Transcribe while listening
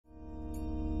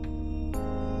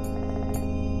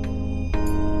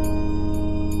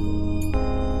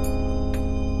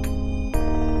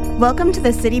Welcome to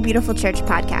the City Beautiful Church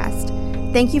podcast.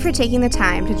 Thank you for taking the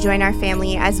time to join our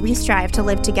family as we strive to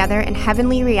live together in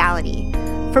heavenly reality.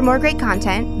 For more great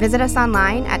content, visit us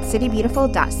online at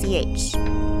citybeautiful.ch.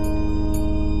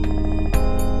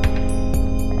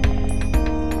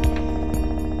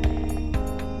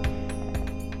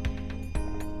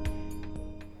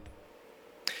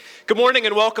 Good morning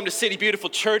and welcome to City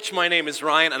Beautiful Church. My name is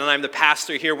Ryan and I'm the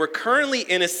pastor here. We're currently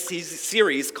in a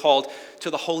series called To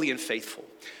the Holy and Faithful,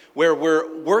 where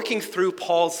we're working through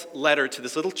Paul's letter to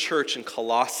this little church in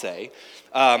Colossae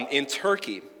in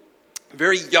Turkey.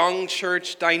 Very young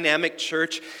church, dynamic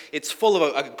church. It's full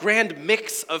of a grand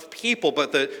mix of people,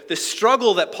 but the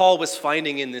struggle that Paul was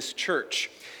finding in this church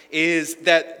is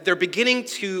that they're beginning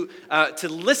to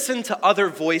listen to other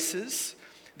voices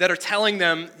that are telling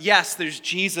them, yes, there's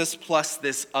Jesus plus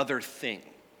this other thing.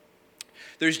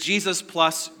 There's Jesus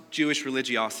plus Jewish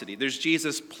religiosity. There's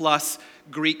Jesus plus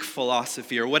Greek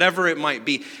philosophy or whatever it might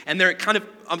be. And they're kind of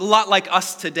a lot like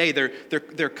us today.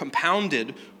 They're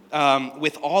compounded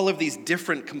with all of these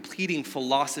different competing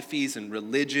philosophies and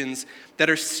religions that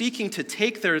are seeking to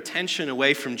take their attention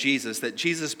away from Jesus, that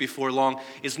Jesus before long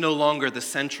is no longer the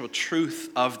central truth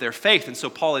of their faith. And so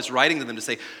Paul is writing to them to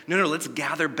say, no, let's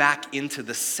gather back into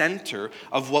the center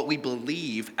of what we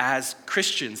believe as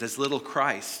Christians, as little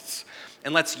Christs.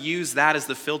 And let's use that as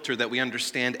the filter that we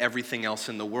understand everything else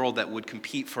in the world that would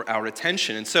compete for our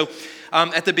attention. And so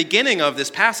at the beginning of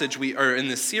this passage, in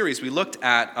this series, we looked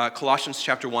at Colossians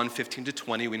chapter 1, 15 to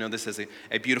 20. We know this as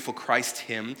a beautiful Christ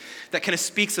hymn that kind of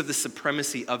speaks of the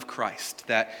supremacy of Christ,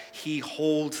 that he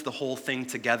holds the whole thing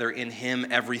together. In him,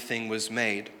 everything was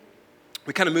made.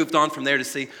 We kind of moved on from there to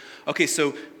see, okay,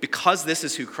 so because this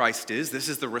is who Christ is, this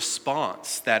is the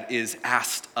response that is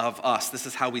asked of us. This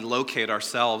is how we locate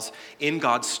ourselves in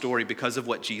God's story because of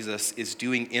what Jesus is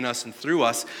doing in us and through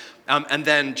us. And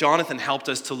then Jonathan helped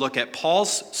us to look at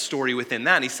Paul's story within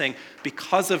that. And he's saying,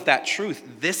 because of that truth,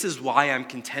 this is why I'm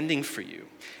contending for you.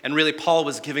 And really, Paul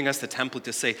was giving us the template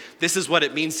to say, this is what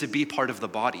it means to be part of the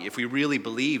body. If we really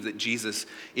believe that Jesus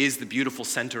is the beautiful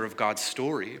center of God's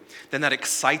story, then that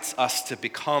excites us to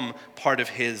become part of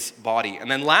his body. And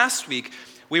then last week,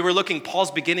 we were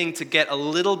Paul's beginning to get a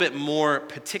little bit more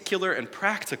particular and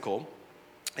practical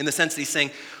in the sense that he's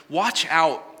saying, watch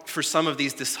out for some of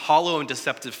these hollow and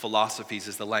deceptive philosophies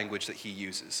is the language that he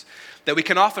uses. That we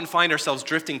can often find ourselves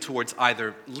drifting towards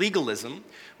either legalism,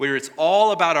 where it's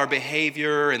all about our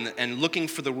behavior and looking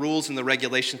for the rules and the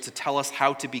regulations to tell us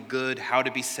how to be good, how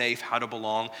to be safe, how to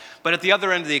belong. But at the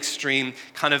other end of the extreme,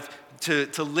 kind of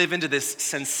to live into this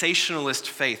sensationalist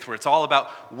faith where it's all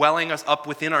about welling us up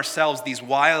within ourselves, these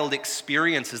wild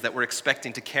experiences that we're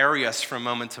expecting to carry us from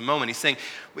moment to moment. He's saying,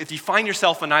 if you find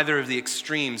yourself in either of the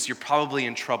extremes, you're probably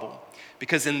in trouble.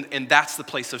 Because that's the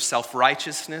place of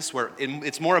self-righteousness, where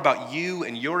it's more about you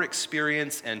and your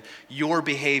experience and your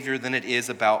behavior than it is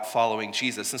about following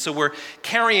Jesus. And so we're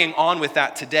carrying on with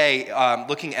that today,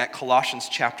 looking at Colossians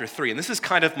chapter 3. And this is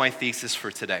kind of my thesis for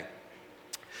today.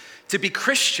 To be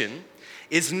Christian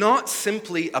is not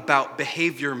simply about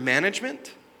behavior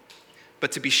management,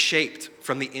 but to be shaped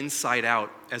from the inside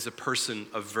out as a person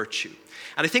of virtue.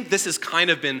 And I think this has kind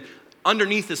of been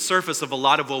underneath the surface of a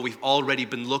lot of what we've already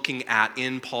been looking at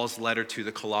in Paul's letter to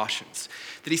the Colossians.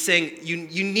 That he's saying,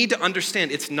 you need to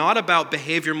understand it's not about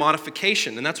behavior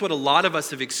modification. And that's what a lot of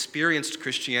us have experienced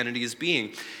Christianity as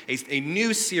being. A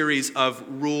new series of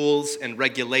rules and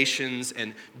regulations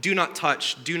and do not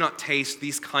touch, do not taste,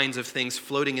 these kinds of things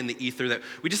floating in the ether that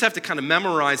we just have to kind of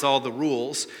memorize all the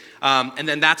rules. And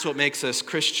then that's what makes us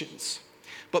Christians.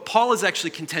 But Paul is actually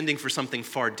contending for something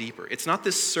far deeper. It's not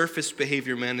this surface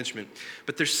behavior management,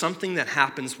 but there's something that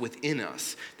happens within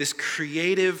us, this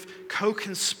creative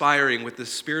co-conspiring with the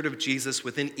Spirit of Jesus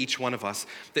within each one of us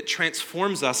that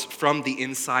transforms us from the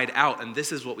inside out. And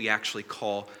this is what we actually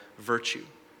call virtue.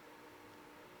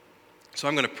 So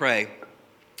I'm going to pray,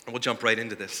 and we'll jump right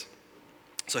into this.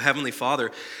 So Heavenly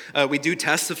Father, we do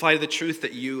testify to the truth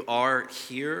that you are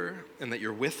here and that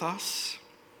you're with us.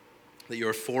 That you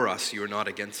are for us, you are not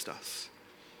against us.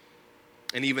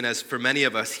 And even as for many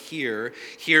of us here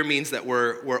means that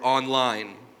we're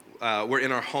online, we're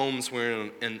in our homes, we're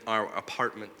in our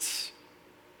apartments.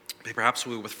 Perhaps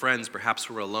we're with friends, perhaps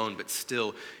we're alone, but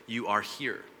still you are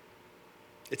here.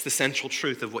 It's the central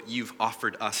truth of what you've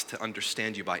offered us to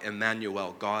understand you by,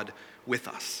 Emmanuel, God with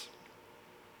us.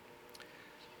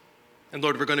 And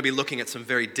Lord, we're going to be looking at some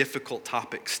very difficult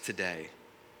topics today.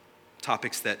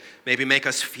 Topics that maybe make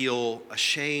us feel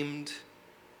ashamed,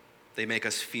 they make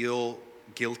us feel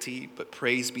guilty, but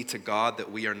praise be to God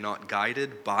that we are not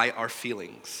guided by our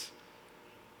feelings,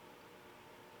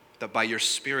 that by your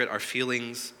Spirit, our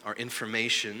feelings, our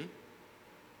information,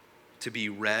 to be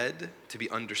read, to be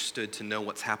understood, to know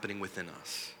what's happening within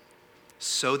us,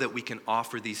 so that we can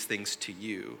offer these things to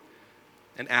you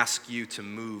and ask you to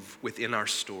move within our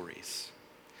stories,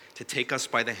 to take us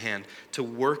by the hand, to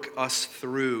work us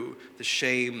through the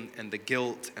shame and the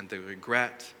guilt and the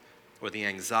regret or the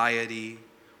anxiety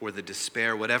or the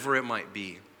despair, whatever it might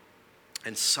be,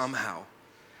 and somehow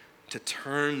to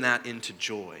turn that into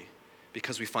joy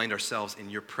because we find ourselves in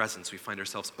your presence. We find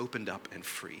ourselves opened up and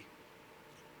free.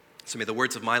 So may the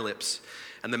words of my lips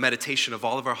and the meditation of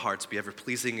all of our hearts be ever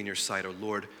pleasing in your sight, O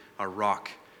Lord, our rock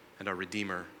and our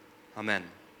Redeemer. Amen.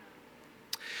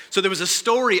 So there was a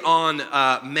story on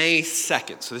May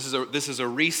 2nd. So this is a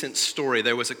recent story.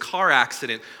 There was a car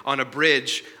accident on a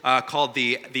bridge called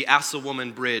the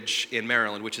Assawoman Bridge in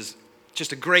Maryland, which is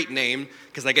just a great name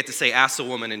because I get to say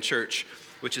Assawoman in church,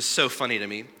 which is so funny to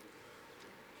me.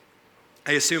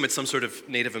 I assume it's some sort of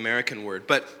Native American word,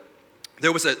 but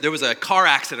there was a car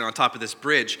accident on top of this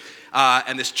bridge,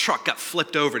 and this truck got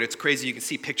flipped over, and it's crazy. You can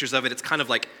see pictures of it. It's kind of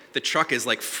like the truck is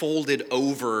like folded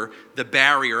over the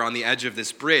barrier on the edge of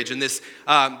this bridge. And this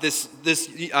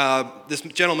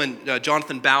gentleman,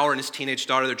 Jonathan Bauer, and his teenage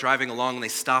daughter, they're driving along, and they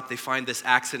stop. They find this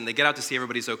accident. They get out to see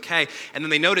everybody's okay, and then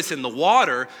they notice in the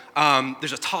water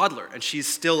there's a toddler, and she's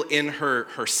still in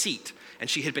her seat. And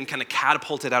she had been kind of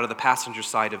catapulted out of the passenger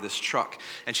side of this truck.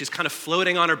 And she's kind of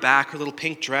floating on her back, her little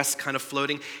pink dress kind of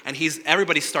floating. And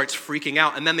everybody starts freaking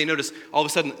out. And then they notice all of a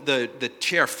sudden the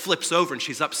chair flips over and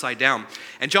she's upside down.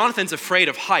 And Jonathan's afraid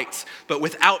of heights, but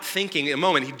without thinking a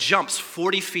moment, he jumps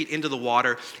 40 feet into the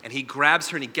water and he grabs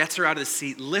her and he gets her out of the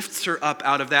seat, lifts her up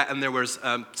out of that. And there was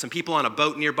some people on a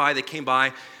boat nearby. They came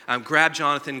by, grabbed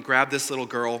Jonathan, grabbed this little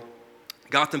girl,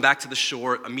 got them back to the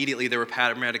shore. Immediately there were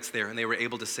paramedics there and they were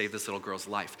able to save this little girl's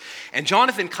life. And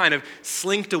Jonathan kind of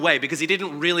slinked away because he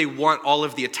didn't really want all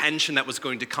of the attention that was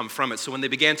going to come from it. So when they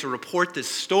began to report this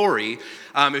story,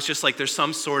 it was just like there's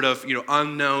some sort of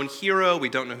unknown hero. We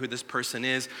don't know who this person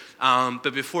is.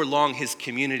 But before long, his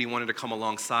community wanted to come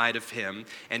alongside of him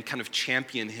and kind of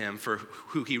champion him for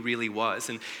who he really was.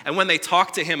 And when they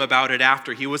talked to him about it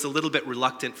after, he was a little bit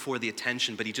reluctant for the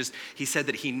attention, but he said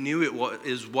that he knew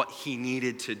is what he needed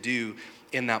to do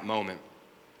in that moment.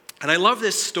 And I love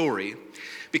this story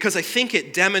because I think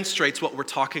it demonstrates what we're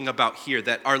talking about here,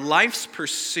 that our life's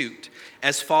pursuit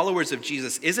as followers of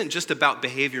Jesus isn't just about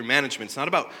behavior management. It's not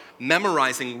about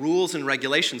memorizing rules and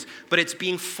regulations, but it's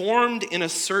being formed in a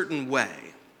certain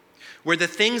way where the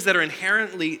things that are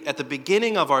inherently at the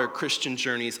beginning of our Christian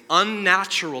journeys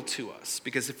unnatural to us,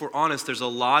 because if we're honest, there's a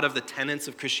lot of the tenets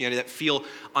of Christianity that feel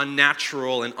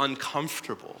unnatural and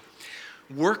uncomfortable,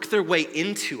 work their way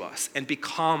into us and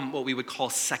become what we would call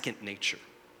second nature.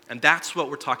 And that's what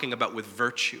we're talking about with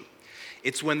virtue.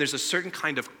 It's when there's a certain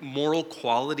kind of moral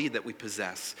quality that we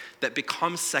possess that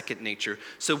becomes second nature.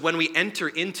 So when we enter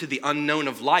into the unknown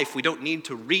of life, we don't need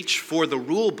to reach for the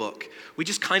rule book. We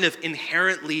just kind of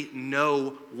inherently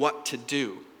know what to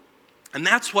do. And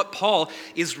that's what Paul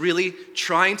is really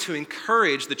trying to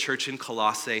encourage the church in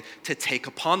Colossae to take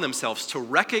upon themselves, to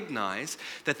recognize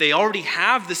that they already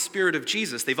have the Spirit of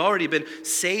Jesus. They've already been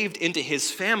saved into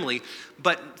his family,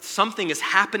 but something is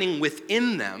happening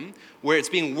within them where it's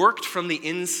being worked from the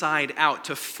inside out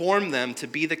to form them to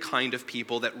be the kind of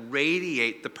people that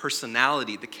radiate the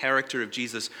personality, the character of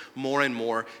Jesus more and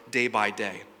more day by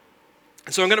day.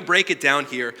 So I'm going to break it down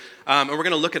here, and we're going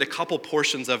to look at a couple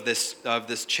portions of this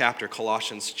chapter,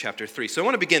 Colossians chapter 3. So I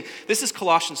want to begin. This is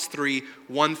Colossians 3,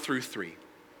 1 through 3.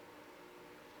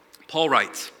 Paul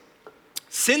writes,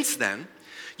 "Since then,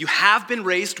 you have been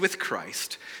raised with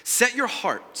Christ. Set your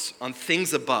hearts on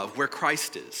things above, where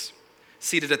Christ is,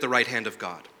 seated at the right hand of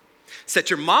God.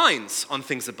 Set your minds on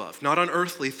things above, not on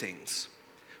earthly things.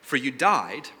 For you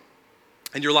died,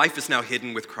 and your life is now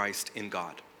hidden with Christ in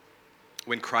God.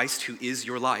 When Christ, who is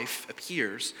your life,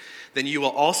 appears, then you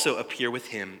will also appear with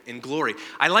him in glory."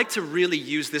 I like to really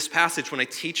use this passage when I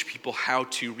teach people how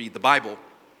to read the Bible.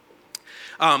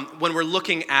 When we're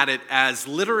looking at it as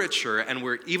literature and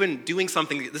we're even doing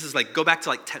something, this is like, go back to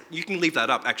like, you can leave that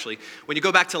up actually. When you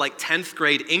go back to like 10th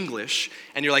grade English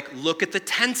and you're like, look at the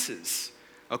tenses.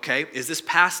 Okay, is this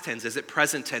past tense? Is it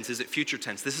present tense? Is it future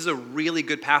tense? This is a really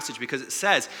good passage because it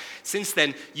says, since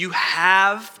then, you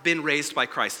have been raised by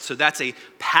Christ. So that's a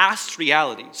past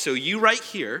reality. So you right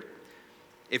here,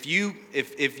 if you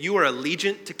are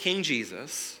allegiant to King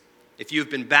Jesus, if you have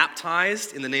been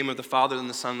baptized in the name of the Father and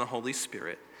the Son and the Holy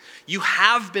Spirit, you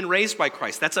have been raised by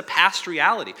Christ. That's a past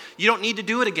reality. You don't need to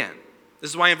do it again. This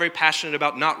is why I'm very passionate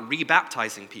about not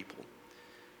re-baptizing people.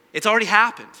 It's already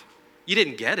happened. You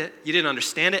didn't get it, you didn't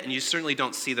understand it, and you certainly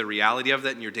don't see the reality of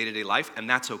that in your day-to-day life, and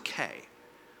that's okay.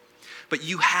 But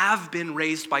you have been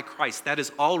raised by Christ. That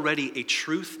is already a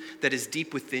truth that is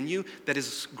deep within you, that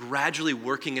is gradually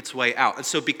working its way out. And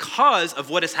so because of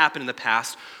what has happened in the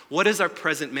past, what is our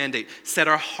present mandate? Set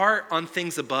our heart on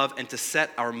things above and to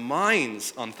set our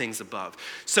minds on things above.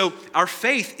 So our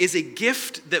faith is a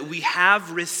gift that we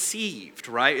have received,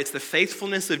 right? It's the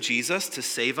faithfulness of Jesus to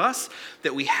save us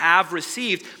that we have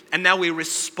received, and now we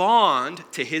respond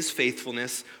to his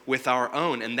faithfulness with our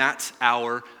own, and that's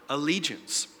our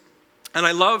allegiance. And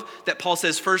I love that Paul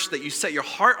says first that you set your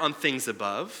heart on things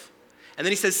above, and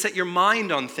then he says set your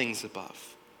mind on things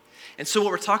above. And so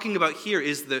what we're talking about here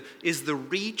is the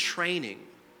retraining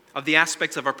of the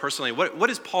aspects of our personality. What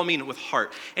does Paul mean with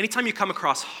heart? Anytime you come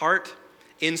across heart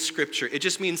in Scripture, it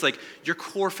just means like your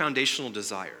core foundational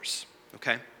desires,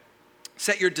 okay?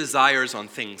 Set your desires on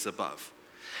things above.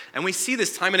 And we see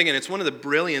this time and again. It's one of the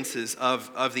brilliances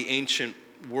of the ancient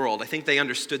world. I think they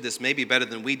understood this maybe better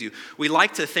than we do. We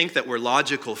like to think that we're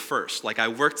logical first, like I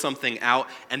worked something out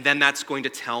and then that's going to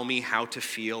tell me how to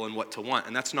feel and what to want,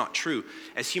 and that's not true.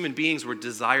 As human beings, we're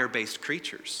desire-based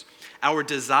creatures. Our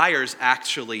desires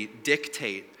actually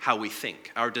dictate how we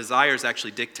think. Our desires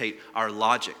actually dictate our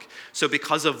logic. So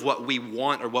because of what we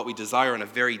want or what we desire on a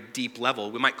very deep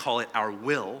level, we might call it our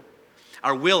will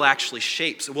actually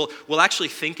shapes. We'll actually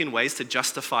think in ways to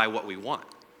justify what we want.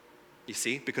 You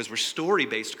see, because we're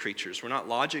story-based creatures. We're not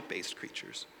logic-based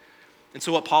creatures. And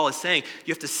so what Paul is saying,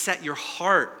 you have to set your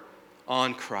heart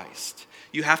on Christ.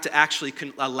 You have to actually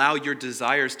allow your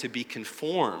desires to be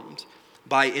conformed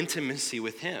by intimacy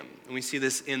with him. And we see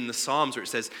this in the Psalms where it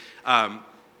says,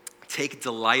 take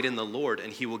delight in the Lord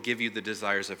and he will give you the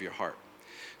desires of your heart.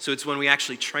 So it's when we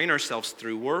actually train ourselves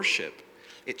through worship,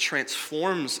 it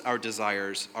transforms our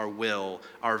desires, our will,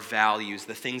 our values,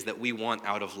 the things that we want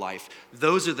out of life.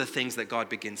 Those are the things that God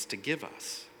begins to give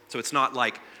us. So it's not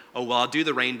like, oh, well, I'll do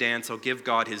the rain dance, I'll give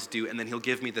God his due, and then he'll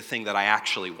give me the thing that I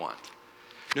actually want.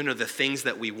 No, the things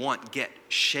that we want get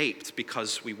shaped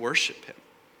because we worship him.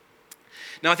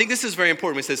 Now, I think this is very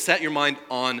important. It says, set your mind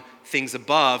on things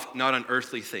above, not on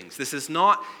earthly things. This is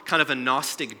not kind of a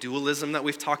Gnostic dualism that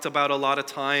we've talked about a lot of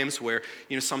times where,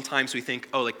 sometimes we think,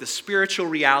 oh, like the spiritual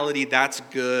reality, that's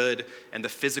good, and the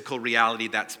physical reality,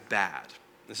 that's bad.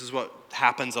 This is what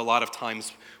happens a lot of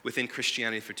times within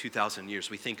Christianity for 2,000 years.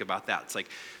 We think about that. It's like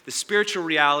the spiritual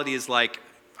reality is like,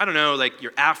 I don't know, like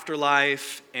your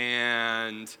afterlife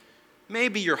and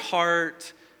maybe your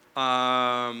heart.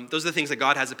 Those are the things that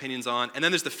God has opinions on. And then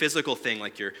there's the physical thing,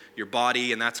 like your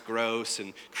body, and that's gross,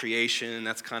 and creation, and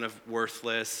that's kind of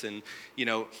worthless, and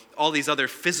all these other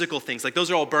physical things. Like those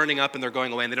are all burning up and they're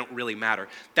going away and they don't really matter.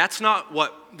 That's not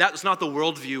the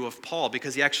worldview of Paul,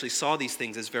 because he actually saw these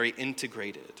things as very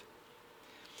integrated.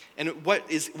 And what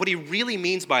he really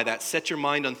means by that, set your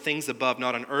mind on things above,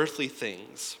 not on earthly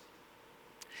things,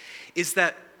 is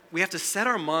that we have to set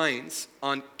our minds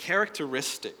on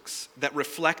characteristics that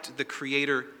reflect the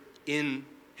Creator in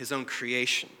his own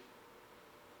creation,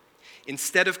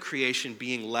 instead of creation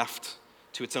being left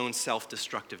to its own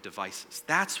self-destructive devices.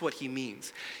 That's what he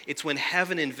means. It's when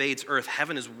heaven invades earth,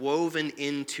 heaven is woven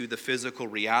into the physical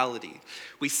reality.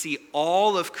 We see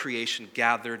all of creation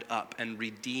gathered up and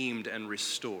redeemed and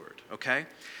restored, okay?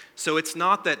 So it's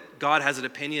not that God has an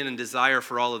opinion and desire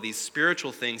for all of these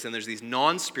spiritual things and there's these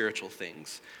non-spiritual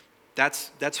things.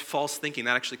 That's false thinking.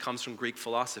 That actually comes from Greek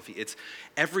philosophy. It's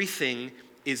everything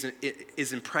is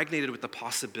impregnated with the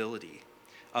possibility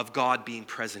of God being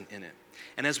present in it.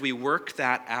 And as we work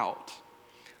that out,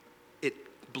 it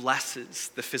blesses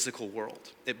the physical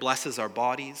world. It blesses our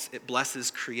bodies. It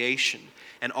blesses creation.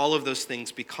 And all of those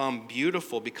things become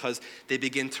beautiful because they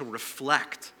begin to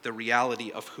reflect the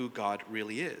reality of who God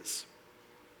really is.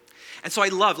 And so I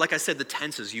love, like I said, the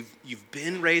tenses. You've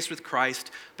been raised with Christ,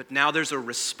 but now there's a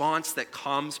response that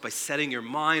comes by setting your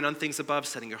mind on things above,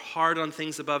 setting your heart on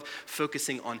things above,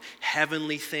 focusing on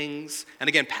heavenly things. And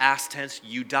again, past tense,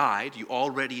 you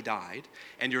already died,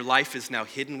 and your life is now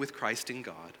hidden with Christ in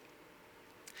God.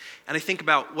 And I think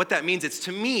about what that means.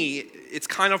 To me, it's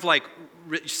kind of like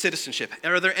citizenship.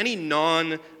 Are there any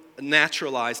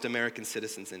non-naturalized American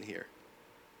citizens in here?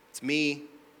 It's me,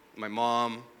 my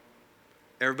mom.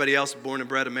 Everybody else born and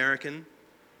bred American?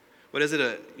 What is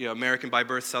it? American by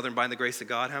birth, Southern by the grace of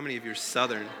God? How many of you are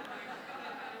Southern?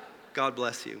 God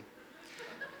bless you.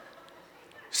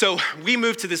 So we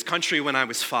moved to this country when I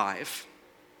was 5.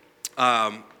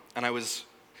 And I was,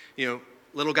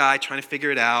 little guy trying to figure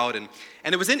it out. And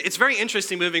it's very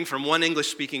interesting moving from one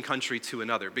English-speaking country to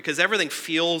another because everything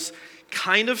feels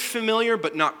kind of familiar,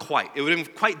 but not quite. It would have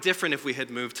been quite different if we had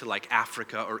moved to like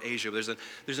Africa or Asia. There's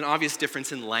an obvious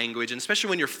difference in language, and especially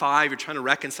when you're 5, you're trying to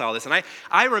reconcile this. And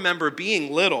I remember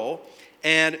being little,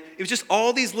 and it was just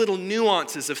all these little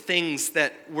nuances of things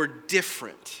that were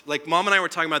different. Like Mom and I were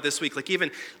talking about this week, like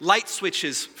even light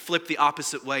switches flip the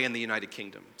opposite way in the United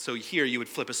Kingdom. So here you would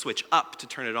flip a switch up to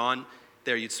turn it on.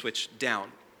 There you'd switch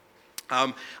down.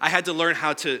 I had to learn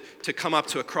how to come up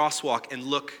to a crosswalk and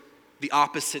look the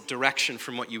opposite direction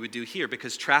from what you would do here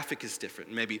because traffic is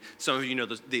different. Maybe some of you know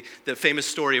the famous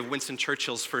story of Winston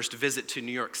Churchill's first visit to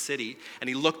New York City, and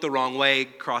he looked the wrong way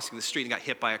crossing the street and got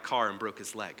hit by a car and broke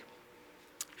his leg.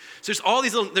 So there's all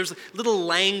these little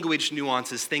language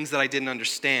nuances, things that I didn't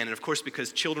understand. And of course,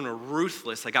 because children are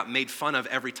ruthless, I got made fun of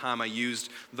every time I used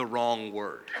the wrong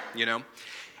word, you know?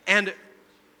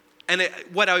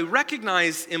 What I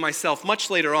recognized in myself much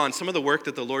later on, some of the work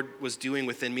that the Lord was doing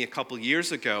within me a couple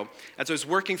years ago, as I was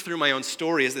working through my own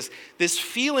story, is this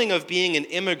feeling of being an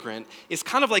immigrant is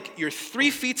kind of like you're 3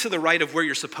 feet to the right of where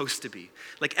you're supposed to be.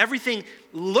 Like everything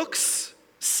looks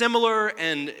similar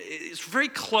and it's very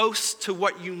close to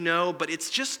what you know, but it's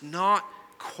just not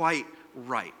quite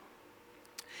right.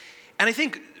 And I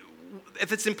think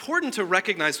if it's important to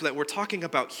recognize that we're talking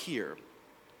about here,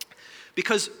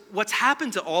 because what's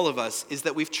happened to all of us is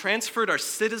that we've transferred our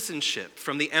citizenship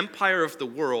from the empire of the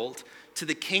world to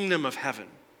the kingdom of heaven.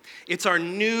 It's our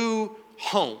new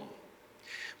home.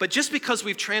 But just because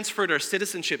we've transferred our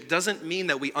citizenship doesn't mean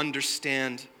that we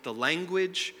understand the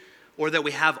language or that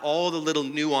we have all the little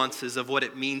nuances of what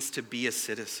it means to be a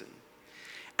citizen.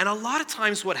 And a lot of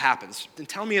times what happens, and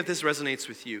tell me if this resonates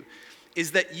with you,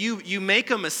 is that you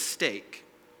make a mistake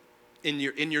in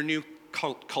your new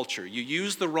culture. You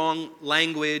use the wrong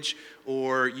language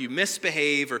or you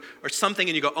misbehave or something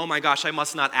and you go, oh my gosh, I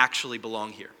must not actually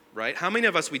belong here, right? How many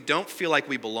of us, we don't feel like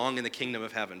we belong in the kingdom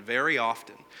of heaven very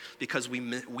often because we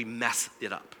mess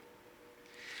it up.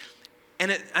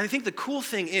 And I think the cool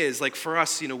thing is, like for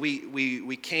us, you know, we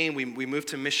moved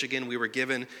to Michigan, we were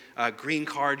given a green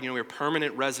card, you know, we were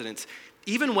permanent residents.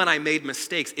 Even when I made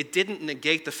mistakes, it didn't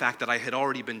negate the fact that I had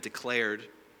already been declared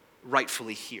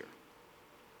rightfully here.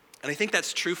 And I think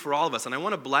that's true for all of us, and I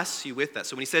want to bless you with that.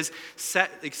 So when he says,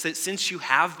 since you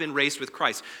have been raised with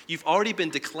Christ, you've already been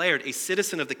declared a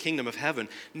citizen of the kingdom of heaven.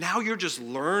 Now you're just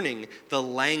learning the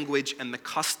language and the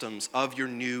customs of your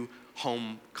new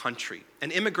home country.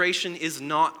 And immigration is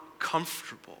not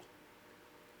comfortable.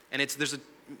 And there's a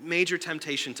major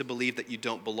temptation to believe that you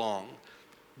don't belong.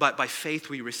 But by faith,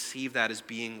 we receive that as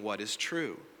being what is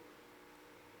true.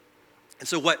 And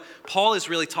so what Paul is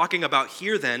really talking about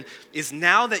here then is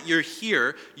now that you're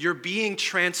here, you're being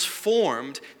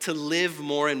transformed to live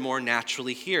more and more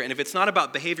naturally here. And if it's not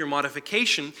about behavior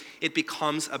modification, it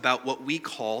becomes about what we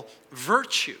call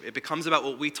virtue. It becomes about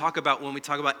what we talk about when we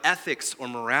talk about ethics or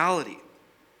morality.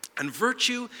 And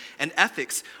virtue and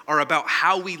ethics are about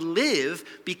how we live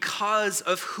because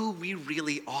of who we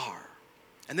really are.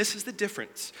 And this is the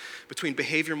difference between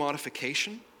behavior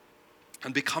modification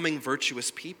and becoming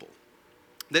virtuous people.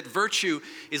 That virtue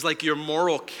is like your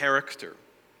moral character.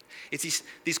 It's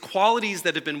these qualities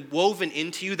that have been woven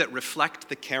into you that reflect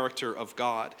the character of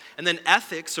God. And then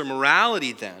ethics or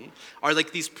morality then are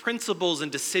like these principles and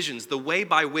decisions, the way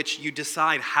by which you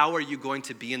decide how are you going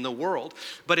to be in the world.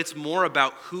 But it's more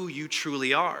about who you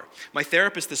truly are. My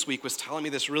therapist this week was telling me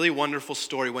this really wonderful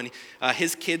story. When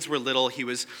his kids were little, he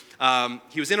was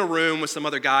in a room with some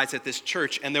other guys at this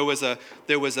church, and there was a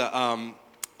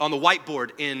on the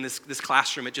whiteboard in this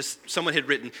classroom, someone had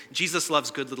written, "Jesus loves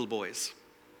good little boys."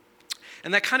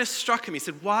 And that kind of struck him. He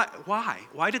said, why?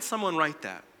 Why did someone write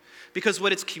that? Because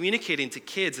what it's communicating to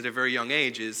kids at a very young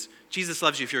age is, Jesus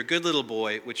loves you if you're a good little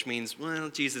boy, which means, well,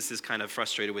 Jesus is kind of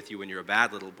frustrated with you when you're a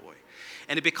bad little boy.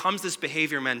 And it becomes this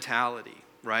behavior mentality,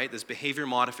 right? This behavior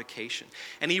modification.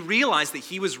 And he realized that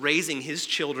he was raising his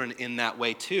children in that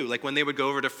way too. Like when they would go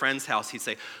over to a friend's house, he'd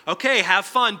say, okay, have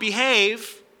fun,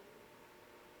 behave.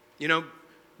 You know,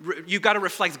 you've got to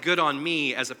reflect good on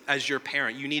me as your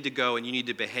parent. You need to go and you need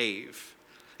to behave.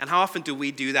 And how often do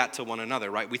we do that to one another,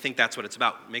 right? We think that's what it's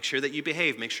about. Make sure that you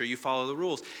behave. Make sure you follow the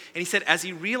rules. And he said as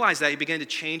he realized that, he began to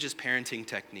change his parenting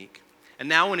technique. And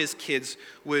now when his kids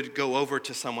would go over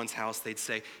to someone's house, he'd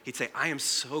say, I am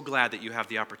so glad that you have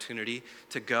the opportunity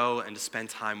to go and to spend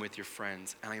time with your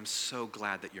friends. And I am so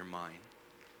glad that you're mine.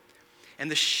 And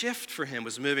the shift for him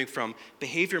was moving from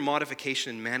behavior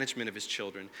modification and management of his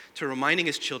children to reminding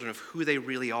his children of who they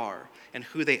really are and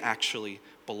who they actually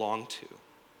belong to.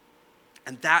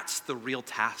 And that's the real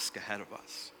task ahead of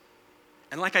us.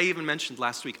 And like I even mentioned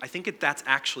last week, I think that's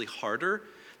actually harder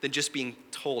than just being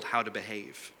told how to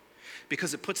behave,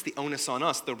 because it puts the onus on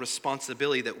us, the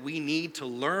responsibility that we need to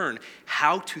learn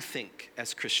how to think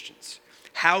as Christians,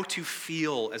 how to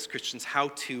feel as Christians, how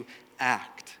to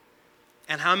act.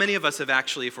 And how many of us have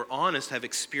actually, if we're honest, have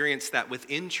experienced that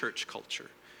within church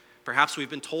culture? Perhaps we've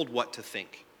been told what to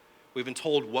think. We've been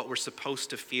told what we're supposed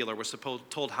to feel, or we're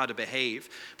told how to behave,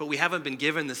 but we haven't been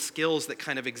given the skills that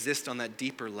kind of exist on that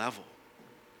deeper level.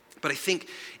 But I think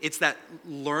it's that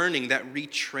learning, that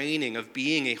retraining of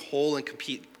being a whole and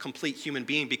complete human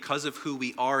being because of who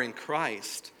we are in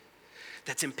Christ,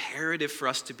 that's imperative for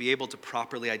us to be able to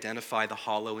properly identify the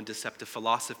hollow and deceptive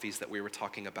philosophies that we were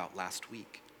talking about last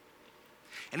week.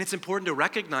 And it's important to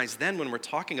recognize then, when we're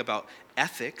talking about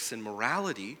ethics and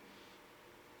morality,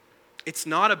 it's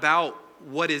not about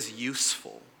what is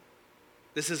useful.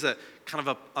 This is a kind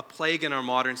of a plague in our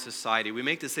modern society. We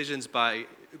make decisions by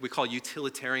we call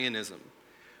utilitarianism,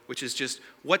 which is just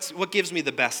what gives me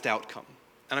the best outcome.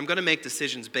 And I'm going to make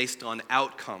decisions based on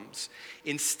outcomes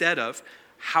instead of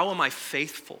how am I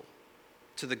faithful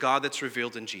to the God that's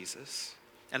revealed in Jesus,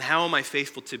 and how am I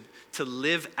faithful to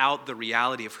live out the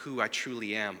reality of who I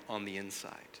truly am on the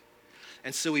inside.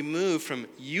 And so we move from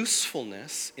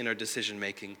usefulness in our decision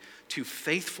making to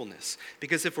faithfulness.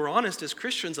 Because if we're honest, as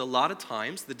Christians, a lot of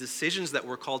times the decisions that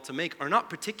we're called to make are not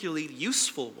particularly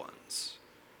useful ones.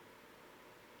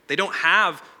 They don't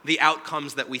have the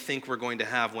outcomes that we think we're going to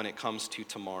have when it comes to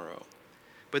tomorrow.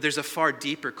 But there's a far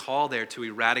deeper call there to a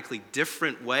radically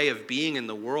different way of being in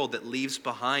the world that leaves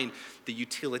behind the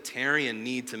utilitarian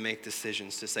need to make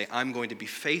decisions, to say, I'm going to be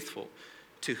faithful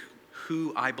to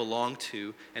who I belong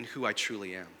to and who I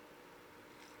truly am.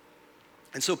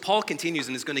 And so Paul continues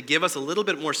and is going to give us a little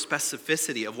bit more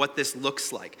specificity of what this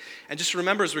looks like. And just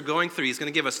remember, as we're going through, he's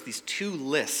going to give us these two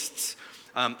lists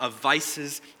of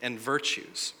vices and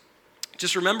virtues.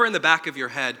 Just remember in the back of your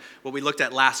head what we looked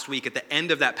at last week at the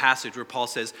end of that passage where Paul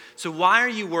says, so why are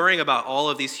you worrying about all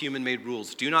of these human-made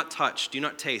rules? Do not touch, do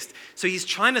not taste. So he's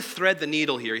trying to thread the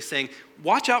needle here. He's saying,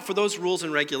 watch out for those rules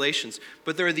and regulations,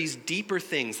 but there are these deeper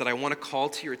things that I want to call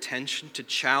to your attention to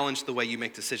challenge the way you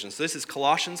make decisions. So this is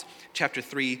Colossians chapter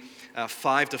 3,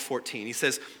 5 to 14. He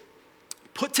says,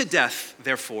 put to death,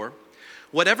 therefore,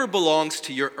 whatever belongs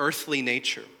to your earthly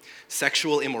nature,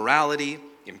 sexual immorality,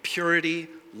 impurity,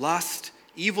 lust,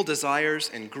 evil desires,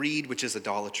 and greed, which is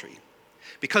idolatry.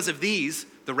 Because of these,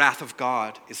 the wrath of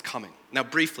God is coming. Now,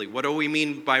 briefly, what do we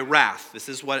mean by wrath? This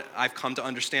is what I've come to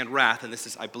understand wrath, and this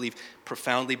is, I believe,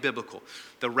 profoundly biblical.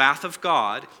 The wrath of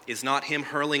God is not him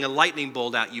hurling a lightning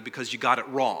bolt at you because you got it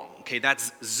wrong. Okay,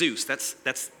 that's Zeus.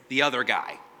 That's the other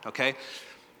guy. Okay?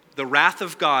 The wrath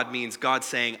of God means God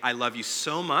saying, I love you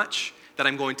so much that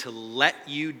I'm going to let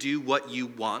you do what you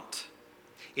want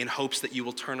in hopes that you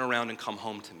will turn around and come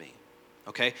home to me.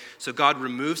 Okay? So God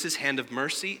removes his hand of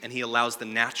mercy and he allows the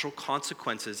natural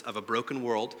consequences of a broken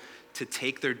world to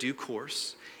take their due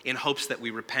course in hopes that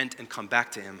we repent and come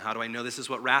back to him. How do I know this is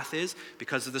what wrath is?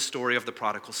 Because of the story of the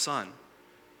prodigal son.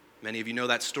 Many of you know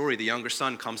that story. The younger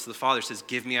son comes to the father, says,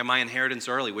 give me my inheritance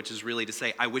early, which is really to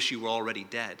say, I wish you were already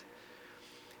dead.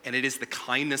 And it is the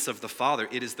kindness of the father,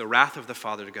 it is the wrath of the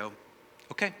father to go,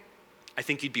 okay, I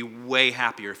think you'd be way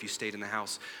happier if you stayed in the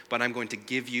house, but I'm going to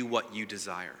give you what you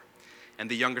desire.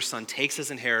 And the younger son takes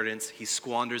his inheritance, he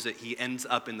squanders it, he ends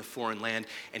up in the foreign land,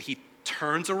 and he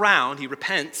turns around, he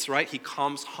repents, right? He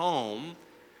comes home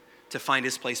to find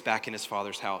his place back in his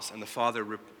father's house, and the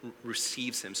father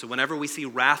receives him. So whenever we see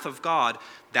wrath of God,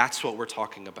 that's what we're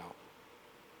talking about.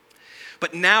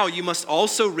 But now you must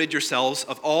also rid yourselves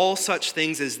of all such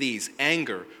things as these: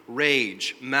 anger,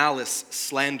 rage, malice,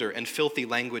 slander, and filthy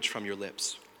language from your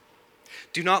lips.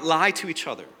 Do not lie to each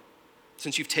other,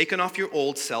 since you've taken off your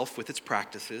old self with its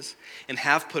practices and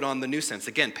have put on the new sense.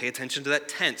 Again, pay attention to that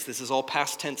tense. This is all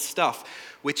past tense stuff,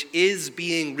 which is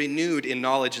being renewed in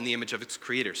knowledge in the image of its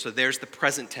creator. So there's the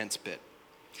present tense bit.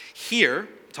 Here,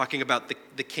 talking about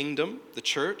the kingdom, the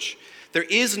church, there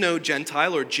is no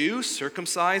Gentile or Jew,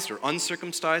 circumcised or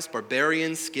uncircumcised,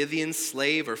 barbarian, Scythian,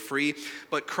 slave or free,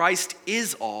 but Christ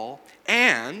is all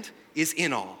and is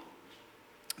in all.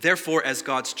 Therefore, as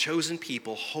God's chosen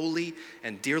people, holy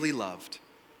and dearly loved,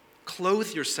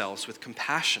 clothe yourselves with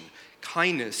compassion,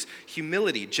 kindness,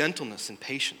 humility, gentleness, and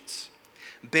patience.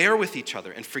 Bear with each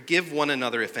other and forgive one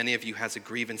another if any of you has a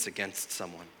grievance against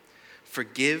someone.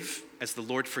 Forgive as the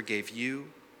Lord forgave you,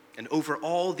 and over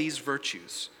all these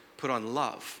virtues, put on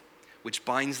love, which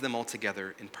binds them all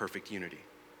together in perfect unity.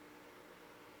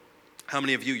 How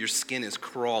many of you, your skin is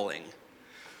crawling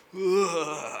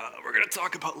we're going to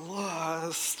talk about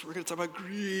lust, we're going to talk about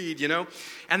greed,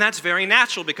 And that's very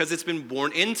natural because it's been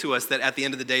born into us that at the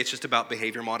end of the day, it's just about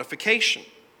behavior modification.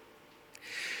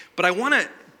 But I want to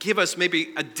give us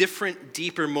maybe a different,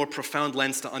 deeper, more profound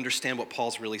lens to understand what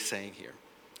Paul's really saying here.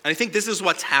 And I think this is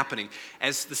what's happening.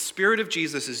 As the Spirit of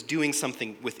Jesus is doing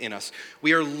something within us,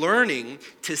 we are learning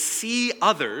to see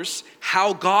others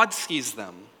how God sees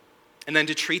them and then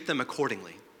to treat them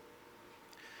accordingly.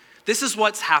 This is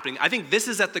what's happening. I think this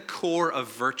is at the core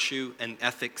of virtue and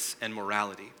ethics and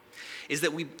morality, is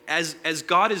that we, as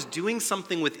God is doing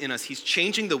something within us, he's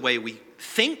changing the way we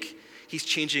think, he's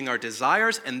changing our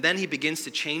desires, and then he begins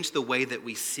to change the way that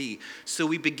we see. So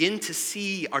we begin to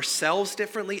see ourselves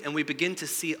differently, and we begin to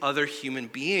see other human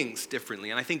beings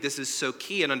differently. And I think this is so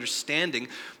key in understanding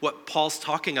what Paul's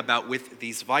talking about with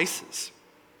these vices.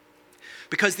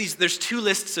 Because there's two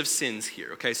lists of sins here,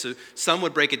 okay? So some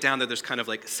would break it down that there's kind of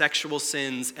like sexual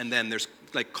sins, and then there's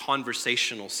like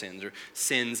conversational sins, or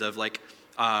sins of like,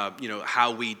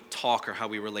 how we talk or how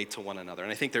we relate to one another.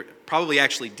 And I think they're probably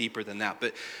actually deeper than that.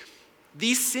 But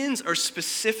these sins are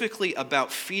specifically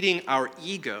about feeding our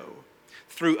ego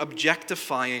through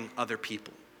objectifying other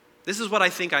people. This is what I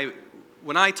think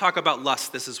when I talk about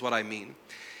lust, this is what I mean.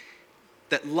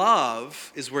 That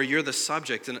love is where you're the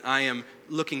subject and I am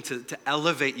looking to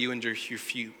elevate you into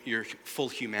your full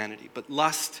humanity. But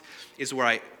lust is where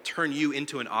I turn you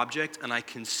into an object and I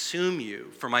consume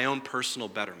you for my own personal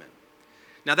betterment.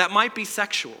 Now that might be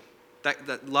sexual.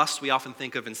 That lust we often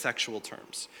think of in sexual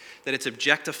terms. That it's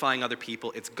objectifying other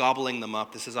people, it's gobbling them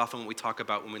up. This is often what we talk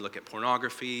about when we look at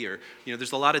pornography or,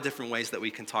 there's a lot of different ways that we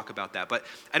can talk about that. But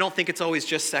I don't think it's always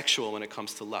just sexual when it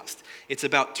comes to lust. It's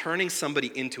about turning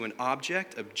somebody into an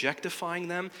object, objectifying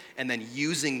them, and then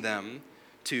using them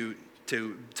to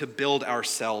build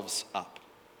ourselves up.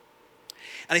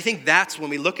 And I think that's when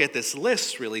we look at this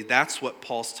list, really, that's what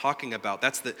Paul's talking about.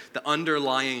 That's the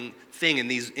underlying thing in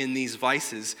these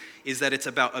vices, is that it's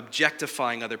about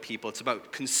objectifying other people. It's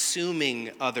about consuming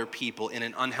other people in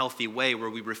an unhealthy way where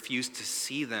we refuse to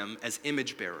see them as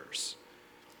image bearers.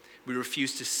 We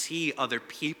refuse to see other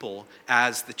people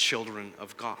as the children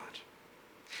of God.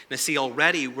 Now see,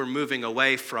 already we're moving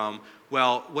away from,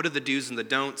 well, what are the do's and the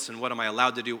don'ts and what am I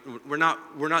allowed to do? We're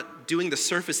not doing the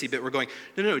surfacey bit. We're going,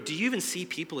 no, do you even see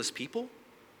people as people?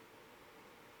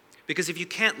 Because if you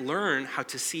can't learn how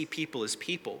to see people as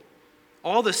people,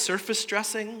 all the surface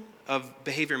dressing of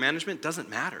behavior management doesn't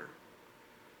matter.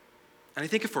 And I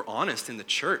think if we're honest in the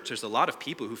church, there's a lot of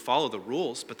people who follow the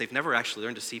rules, but they've never actually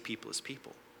learned to see people as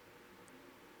people.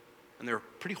 And they're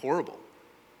pretty horrible,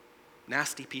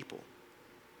 nasty people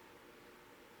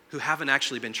who haven't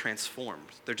actually been transformed.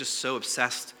 They're just so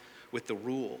obsessed with the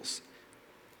rules.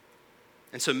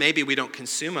 And so maybe we don't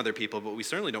consume other people, but we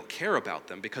certainly don't care about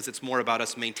them because it's more about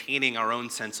us maintaining our own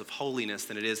sense of holiness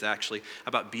than it is actually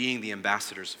about being the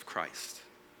ambassadors of Christ.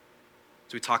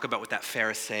 So we talk about with that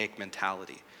Pharisaic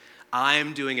mentality.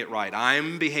 I'm doing it right.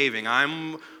 I'm behaving.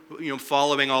 I'm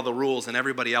following all the rules and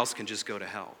everybody else can just go to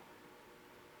hell.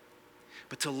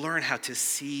 But to learn how to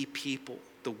see people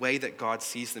the way that God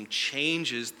sees them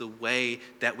changes the way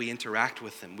that we interact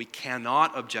with them. We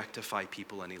cannot objectify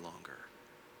people any longer.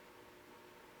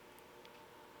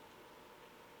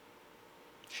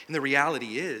 And the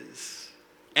reality is,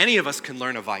 any of us can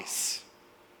learn a vice.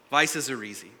 Vices are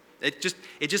easy. It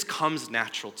just comes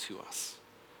natural to us.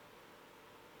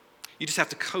 You just have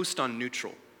to coast on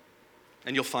neutral,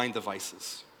 and you'll find the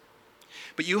vices.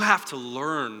 But you have to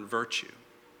learn virtue.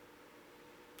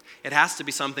 It has to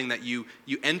be something that you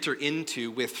enter into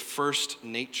with first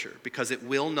nature because it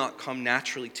will not come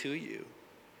naturally to you.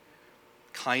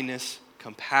 Kindness,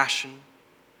 compassion,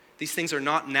 these things are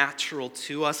not natural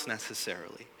to us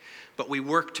necessarily, but we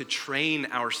work to train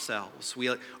ourselves.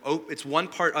 It's one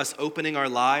part us opening our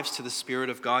lives to the Spirit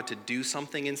of God to do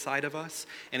something inside of us,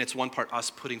 and it's one part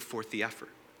us putting forth the effort.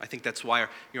 I think that's why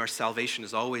our salvation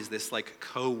is always this like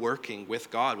co-working with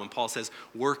God. When Paul says,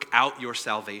 work out your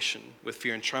salvation with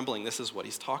fear and trembling, this is what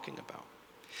he's talking about.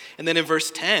 And then in verse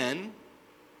 10,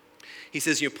 he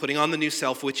says, you're putting on the new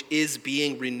self, which is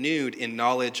being renewed in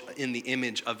knowledge in the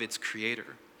image of its creator.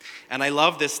 And I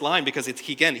love this line because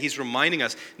he's reminding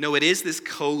us, no, it is this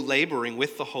co-laboring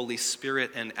with the Holy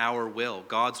Spirit and our will,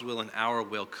 God's will and our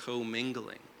will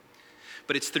co-mingling.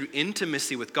 But it's through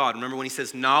intimacy with God. Remember when he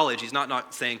says knowledge, he's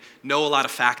not saying know a lot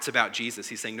of facts about Jesus.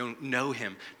 He's saying know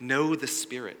him, know the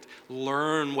Spirit,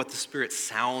 learn what the Spirit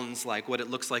sounds like, what it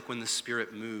looks like when the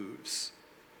Spirit moves.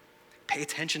 Pay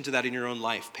attention to that in your own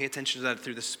life. Pay attention to that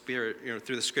through the Spirit,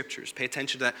 through the Scriptures. Pay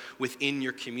attention to that within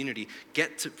your community.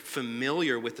 Get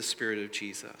familiar with the Spirit of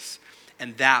Jesus.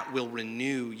 And that will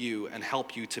renew you and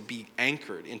help you to be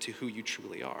anchored into who you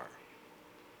truly are.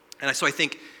 And so I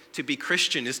think to be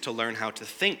Christian is to learn how to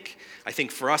think. I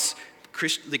think for us,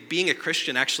 being a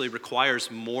Christian actually requires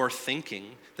more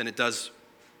thinking than it does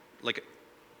like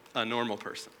a normal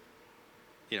person.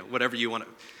 Whatever you want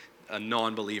to, a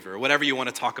non-believer, or whatever you want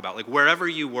to talk about. Like wherever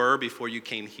you were before you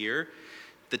came here,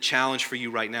 the challenge for you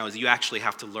right now is you actually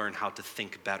have to learn how to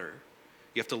think better.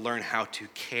 You have to learn how to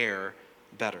care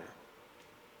better.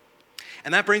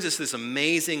 And that brings us to this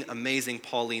amazing, amazing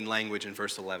Pauline language in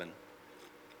verse 11.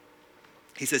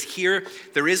 He says, here,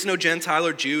 there is no Gentile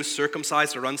or Jew,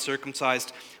 circumcised or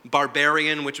uncircumcised,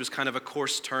 barbarian, which was kind of a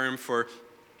coarse term for,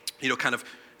 kind of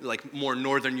like more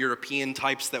Northern European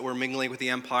types that were mingling with the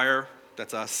empire.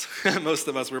 That's us. Most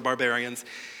of us were barbarians.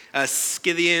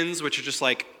 Scythians, which are just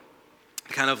like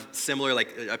kind of similar,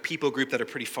 like a people group that are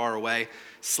pretty far away.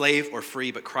 Slave or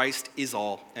free, but Christ is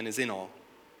all and is in all.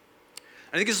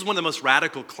 I think this is one of the most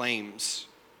radical claims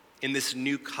in this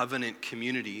new covenant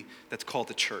community that's called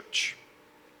the church.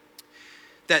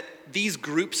 That these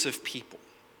groups of people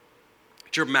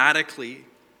dramatically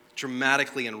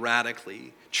and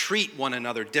radically treat one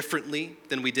another differently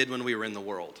than we did when we were in the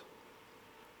world.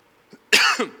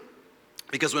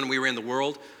 Because when we were in the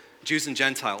world, Jews and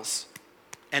Gentiles,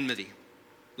 enmity.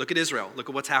 Look at Israel. Look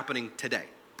at what's happening today.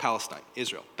 Palestine,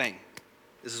 Israel, bang.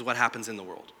 This is what happens in the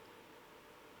world.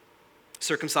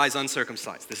 Circumcised,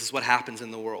 uncircumcised. This is what happens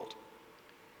in the world.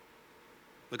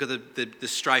 Look at the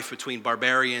strife between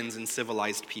barbarians and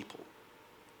civilized people,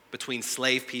 between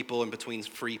slave people and between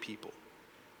free people.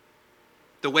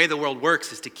 The way the world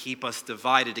works is to keep us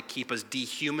divided, to keep us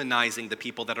dehumanizing the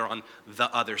people that are on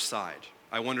the other side.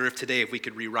 I wonder if today, if we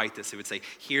could rewrite this, it would say,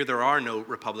 here there are no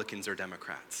Republicans or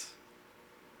Democrats.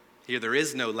 Here there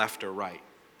is no left or right.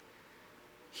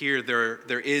 Here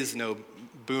there is no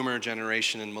boomer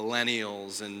generation and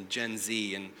millennials and Gen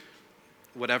Z and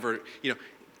whatever,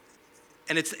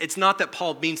 And it's not that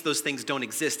Paul means those things don't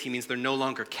exist. He means they're no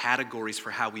longer categories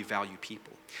for how we value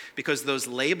people. Because those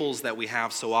labels that we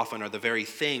have so often are the very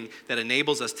thing that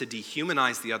enables us to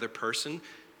dehumanize the other person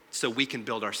so we can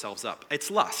build ourselves up. It's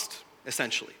lust,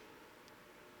 essentially.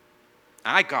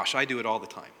 I do it all the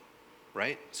time,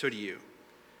 right? So do you.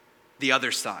 The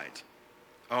other side.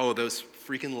 Oh, those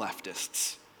freaking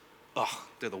leftists. Oh,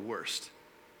 they're the worst.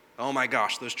 Oh my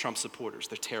gosh, those Trump supporters,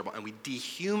 they're terrible. And we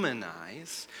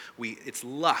dehumanize, it's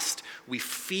lust. We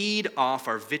feed off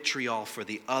our vitriol for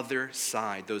the other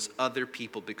side, those other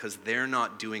people, because they're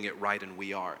not doing it right and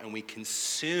we are. And we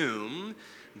consume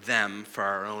them for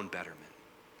our own betterment.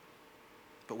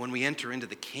 But when we enter into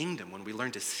the kingdom, when we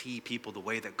learn to see people the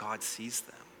way that God sees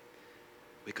them,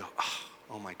 we go,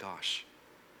 oh my gosh,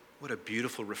 what a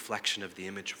beautiful reflection of the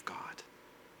image of God.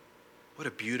 What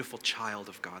a beautiful child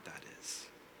of God that is.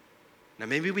 Now,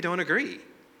 maybe we don't agree.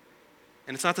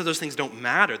 And it's not that those things don't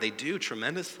matter. They do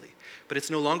tremendously. But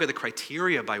it's no longer the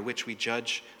criteria by which we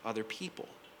judge other people.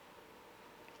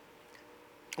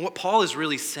 And what Paul is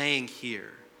really saying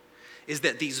here is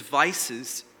that these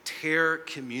vices tear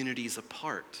communities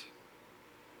apart.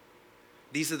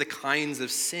 These are the kinds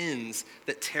of sins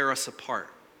that tear us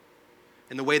apart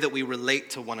in the way that we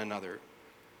relate to one another.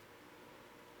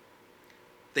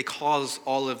 They cause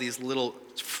all of these little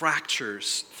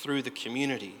fractures through the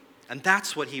community. And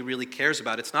that's what he really cares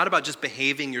about. It's not about just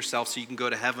behaving yourself so you can go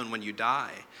to heaven when you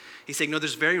die. He's saying, no,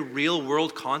 there's very real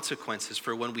world consequences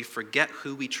for when we forget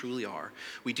who we truly are.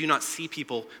 We do not see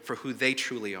people for who they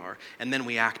truly are, and then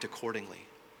we act accordingly.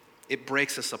 It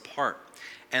breaks us apart.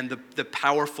 And the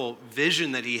powerful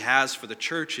vision that he has for the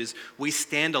church is we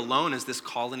stand alone as this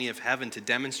colony of heaven to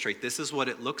demonstrate this is what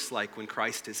it looks like when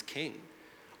Christ is king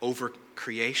over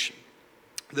creation.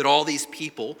 That all these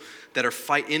people that are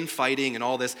fighting and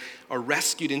all this are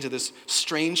rescued into this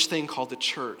strange thing called the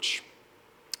church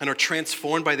and are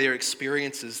transformed by their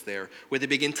experiences there, where they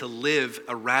begin to live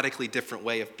a radically different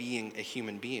way of being a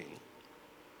human being.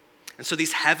 And so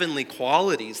these heavenly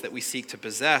qualities that we seek to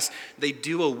possess, they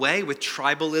do away with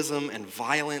tribalism and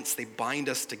violence. They bind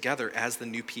us together as the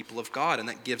new people of God. And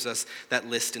that gives us that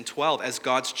list in 12. As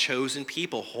God's chosen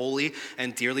people, holy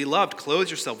and dearly loved, clothe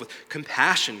yourself with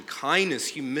compassion, kindness,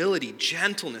 humility,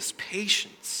 gentleness,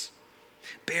 patience.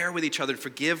 Bear with each other,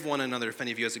 forgive one another if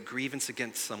any of you has a grievance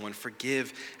against someone.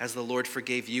 Forgive as the Lord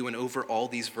forgave you, and over all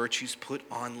these virtues put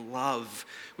on love,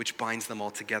 which binds them all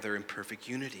together in perfect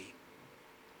unity.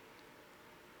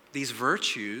 These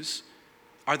virtues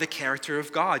are the character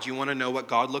of God. You want to know what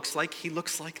God looks like? He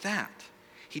looks like that.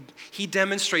 He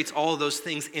demonstrates all of those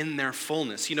things in their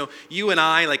fullness. You know, you and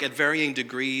I, like at varying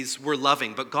degrees, we're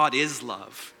loving, but God is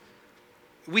love.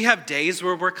 We have days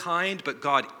where we're kind, but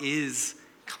God is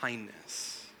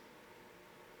kindness.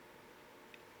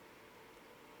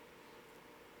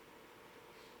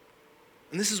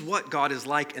 And this is what God is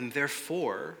like, and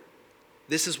therefore,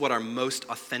 this is what our most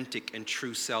authentic and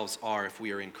true selves are if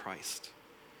we are in Christ.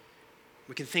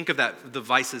 We can think of the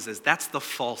vices as that's the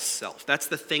false self. That's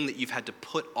the thing that you've had to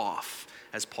put off,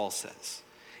 as Paul says.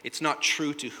 It's not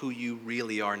true to who you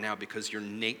really are now because your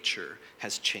nature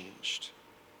has changed.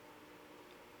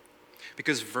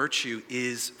 Because virtue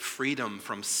is freedom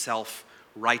from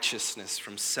self-righteousness,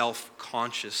 from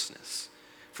self-consciousness,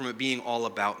 from it being all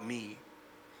about me.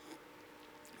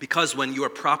 Because when you are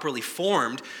properly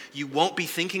formed, you won't be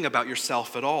thinking about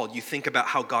yourself at all. You think about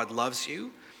how God loves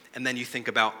you, and then you think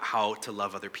about how to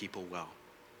love other people well.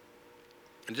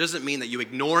 And it doesn't mean that you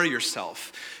ignore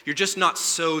yourself. You're just not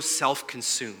so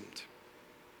self-consumed.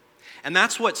 And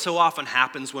that's what so often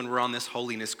happens when we're on this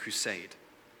holiness crusade.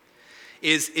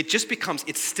 Is it just becomes,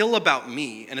 it's still about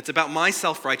me, and it's about my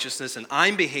self-righteousness, and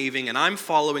I'm behaving, and I'm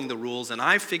following the rules, and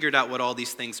I've figured out what all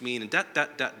these things mean, and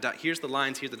here's the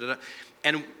lines, here's the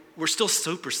and we're still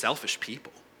super selfish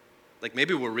people. Like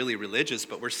maybe we're really religious,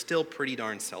 but we're still pretty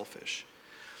darn selfish.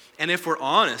 And if we're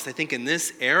honest, I think in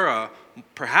this era,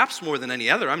 perhaps more than any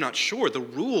other, I'm not sure, the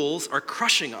rules are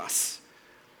crushing us,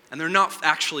 and they're not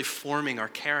actually forming our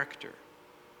character.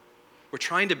 We're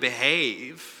trying to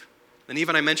behave. And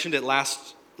even I mentioned it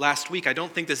last week, I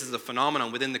don't think this is a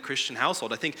phenomenon within the Christian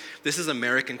household. I think this is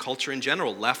American culture in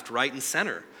general, left, right, and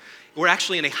center. We're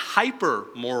actually in a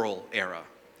hyper-moral era.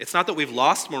 It's not that we've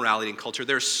lost morality in culture.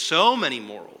 There's so many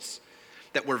morals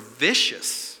that we're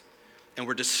vicious and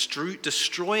we're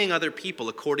destroying other people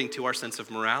according to our sense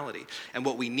of morality. And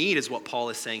what we need is what Paul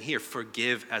is saying here,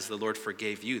 forgive as the Lord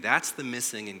forgave you. That's the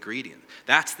missing ingredient.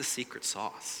 That's the secret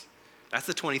sauce. That's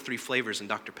the 23 flavors in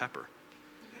Dr. Pepper.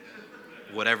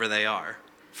 Whatever they are.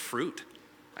 Fruit.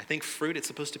 I think fruit, it's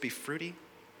supposed to be fruity.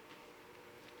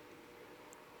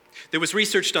 There was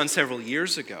research done several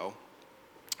years ago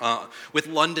with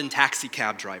London taxi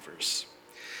cab drivers.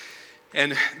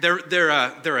 And they're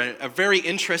a very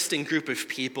interesting group of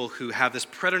people who have this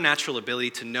preternatural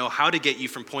ability to know how to get you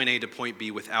from point A to point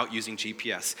B without using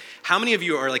GPS. How many of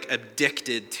you are like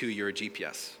addicted to your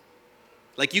GPS?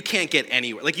 Like you can't get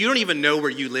anywhere. Like you don't even know where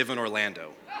you live in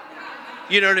Orlando.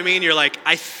 You know what I mean? You're like,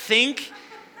 I think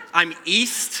I'm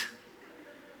east.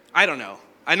 I don't know.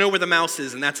 I know where the mouse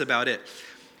is, and that's about it.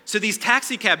 So these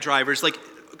taxi cab drivers, like,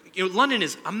 you know, London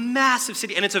is a massive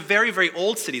city, and it's a very, very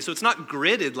old city, so it's not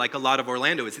gridded like a lot of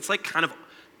Orlando is. It's like kind of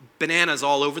bananas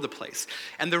all over the place.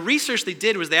 And the research they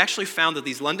did was they actually found that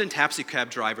these London taxi cab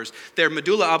drivers, their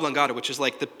medulla oblongata, which is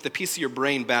like the piece of your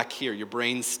brain back here, your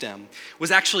brain stem,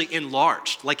 was actually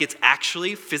enlarged. Like it's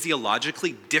actually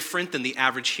physiologically different than the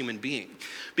average human being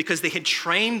because they had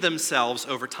trained themselves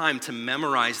over time to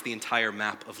memorize the entire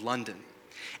map of London.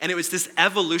 And it was this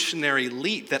evolutionary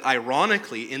leap that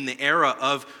ironically in the era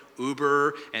of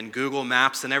Uber and Google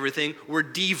Maps and everything, we're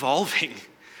devolving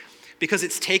because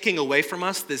it's taking away from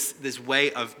us this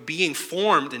way of being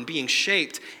formed and being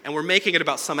shaped, and we're making it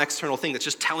about some external thing that's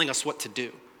just telling us what to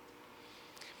do.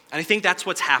 And I think that's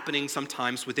what's happening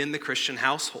sometimes within the Christian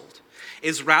household,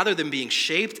 is rather than being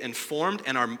shaped and formed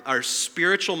and our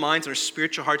spiritual minds and our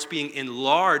spiritual hearts being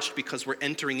enlarged because we're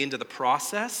entering into the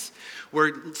process,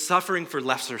 we're suffering for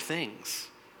lesser things.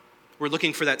 We're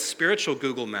looking for that spiritual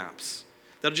Google Maps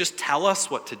that'll just tell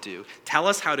us what to do, tell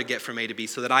us how to get from A to B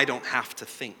so that I don't have to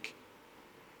think.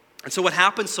 And so what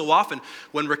happens so often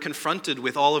when we're confronted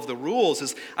with all of the rules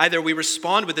is either we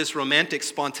respond with this romantic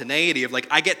spontaneity of like,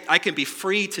 I can be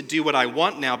free to do what I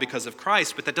want now because of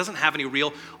Christ, but that doesn't have any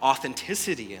real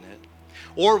authenticity in it.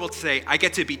 Or we'll say, I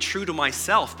get to be true to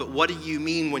myself, but what do you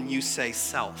mean when you say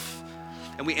self?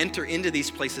 And we enter into these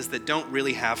places that don't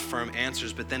really have firm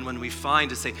answers, but then when we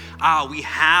find to say, we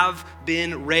have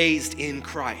been raised in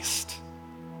Christ.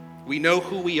 We know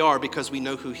who we are because we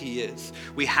know who he is.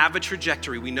 We have a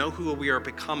trajectory. We know who we are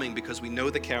becoming because we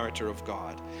know the character of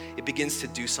God. It begins to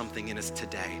do something in us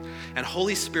today. And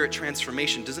Holy Spirit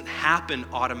transformation doesn't happen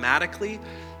automatically.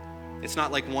 It's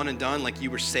not like one and done, like you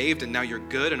were saved and now you're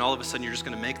good and all of a sudden you're just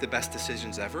going to make the best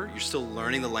decisions ever. You're still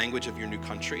learning the language of your new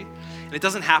country. And it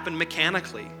doesn't happen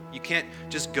mechanically. You can't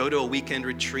just go to a weekend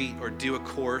retreat or do a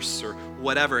course or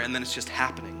whatever and then it's just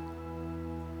happening.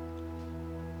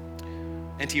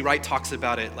 N.T. Wright talks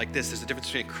about it like this. There's a difference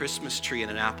between a Christmas tree and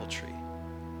an apple tree.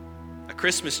 A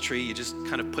Christmas tree, you just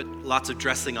kind of put lots of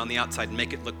dressing on the outside and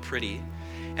make it look pretty.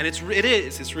 And it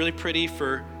is. It's really pretty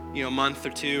for a month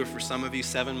or two, or for some of you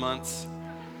 7 months.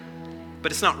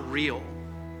 But it's not real.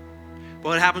 But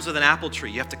what happens with an apple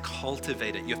tree? You have to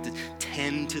cultivate it. You have to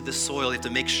tend to the soil. You have to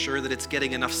make sure that it's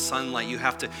getting enough sunlight. You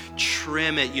have to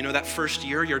trim it. You know, that first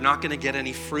year, you're not going to get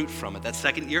any fruit from it. That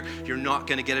second year, you're not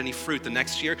going to get any fruit. The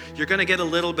next year, you're going to get a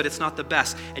little, but it's not the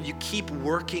best. And you keep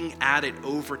working at it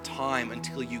over time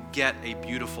until you get a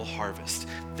beautiful harvest.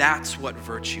 That's what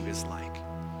virtue is like.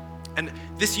 And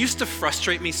this used to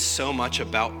frustrate me so much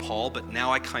about Paul, but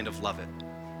now I kind of love it.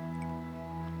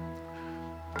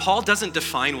 Paul doesn't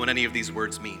define what any of these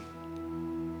words mean.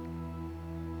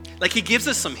 Like, he gives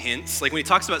us some hints. Like, when he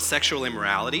talks about sexual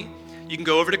immorality, you can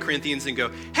go over to Corinthians and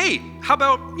go, hey, how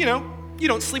about, you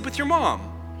don't sleep with your mom?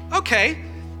 Okay,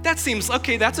 that seems,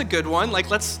 okay, that's a good one. Like,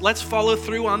 let's follow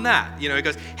through on that. He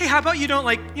goes, hey, how about you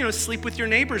don't, sleep with your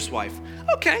neighbor's wife?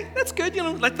 Okay, that's good.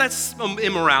 That's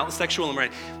sexual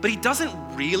immorality. But he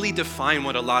doesn't really define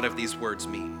what a lot of these words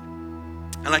mean.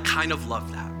 And I kind of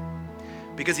love that.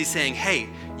 Because he's saying, hey,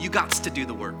 you got to do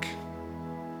the work.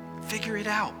 Figure it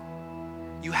out.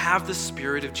 You have the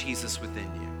Spirit of Jesus within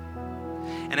you.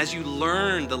 And as you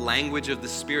learn the language of the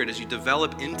Spirit, as you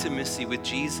develop intimacy with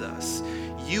Jesus,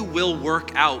 you will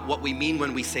work out what we mean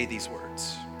when we say these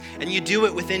words. And you do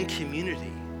it within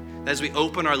community. As we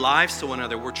open our lives to one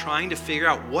another, we're trying to figure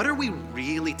out, what are we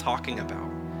really talking about?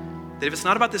 That if it's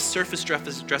not about this surface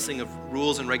dressing of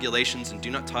rules and regulations and do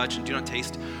not touch and do not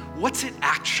taste, what's it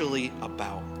actually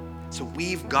about? So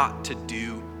we've got to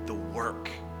do the work,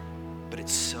 but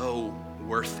it's so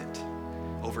worth it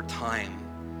over time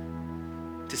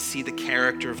to see the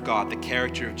character of God, the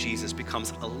character of Jesus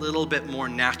becomes a little bit more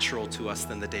natural to us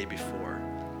than the day before.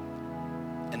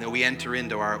 And then we enter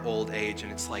into our old age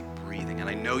and it's like breathing. And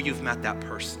I know you've met that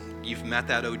person. You've met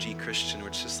that OG Christian where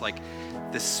it's just like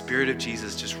the Spirit of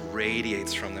Jesus just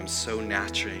radiates from them so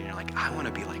naturally. And you're like, I want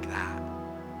to be like that.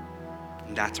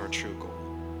 And that's our true goal.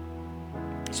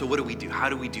 So what do we do? How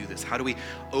do we do this? How do we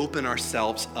open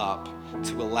ourselves up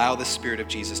to allow the Spirit of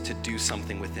Jesus to do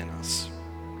something within us?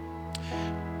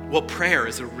 Well, prayer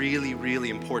is a really, really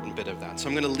important bit of that. So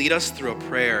I'm going to lead us through a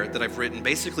prayer that I've written.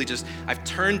 Basically I've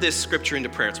turned this scripture into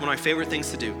prayer. It's one of my favorite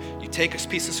things to do. You take a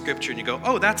piece of scripture and you go,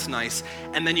 oh, that's nice.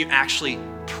 And then you actually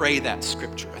pray that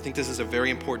scripture. I think this is a very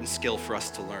important skill for us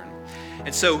to learn.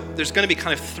 And so there's going to be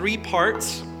kind of 3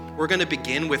 parts. We're going to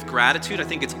begin with gratitude. I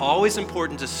think it's always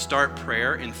important to start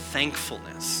prayer in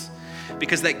thankfulness,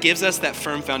 because that gives us that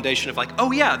firm foundation of like,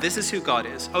 oh yeah, this is who God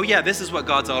is. Oh yeah, this is what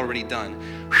God's already done.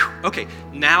 Whew. Okay,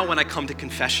 now when I come to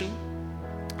confession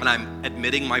and I'm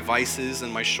admitting my vices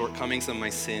and my shortcomings and my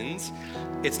sins,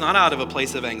 it's not out of a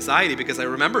place of anxiety because I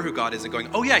remember who God is and going,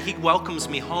 oh yeah, he welcomes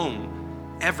me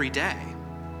home every day.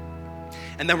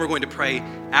 And then we're going to pray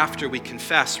after we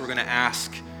confess. We're going to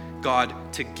ask God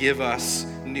to give us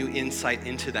new insight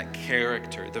into that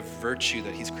character, the virtue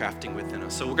that he's crafting within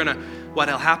us. So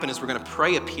what'll happen is we're gonna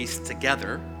pray a piece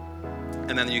together,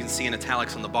 and then you can see in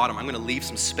italics on the bottom, I'm gonna leave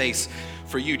some space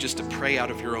for you just to pray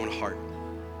out of your own heart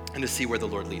and to see where the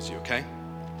Lord leads you, okay?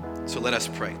 So let us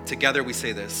pray. Together we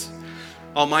say this: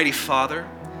 Almighty Father,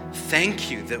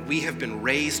 thank you that we have been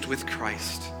raised with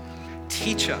Christ.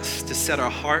 Teach us to set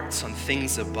our hearts on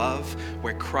things above,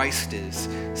 where Christ is,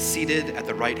 seated at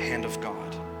the right hand of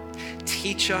God.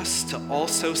 Teach us to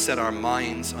also set our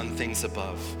minds on things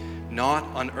above, not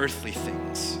on earthly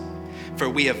things. For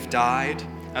we have died,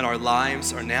 and our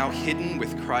lives are now hidden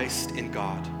with Christ in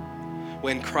God.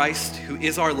 When Christ, who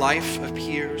is our life,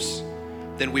 appears,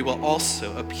 then we will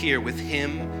also appear with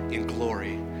him in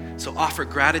glory. So offer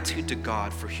gratitude to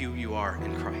God for who you are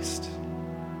in Christ.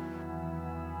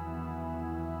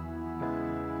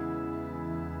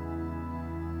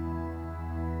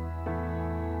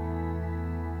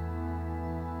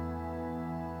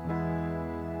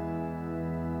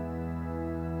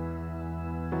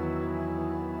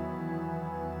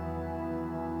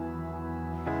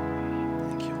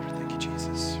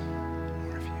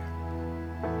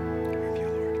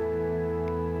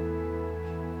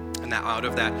 Out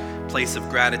of that place of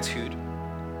gratitude,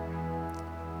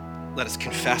 let us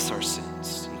confess our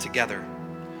sins. And together,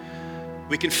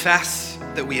 we confess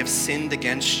that we have sinned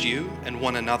against you and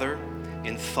one another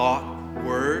in thought,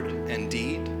 word, and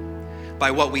deed, by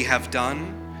what we have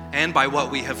done and by what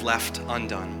we have left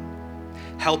undone.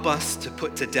 Help us to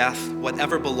put to death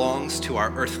whatever belongs to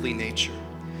our earthly nature.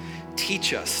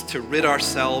 Teach us to rid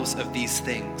ourselves of these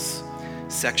things: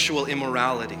 sexual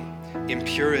immorality,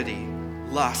 impurity,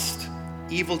 lust,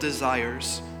 evil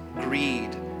desires, greed,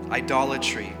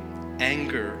 idolatry,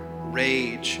 anger,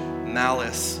 rage,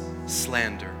 malice,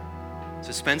 slander.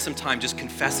 So spend some time just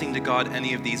confessing to God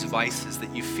any of these vices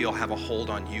that you feel have a hold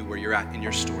on you where you're at in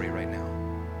your story right now.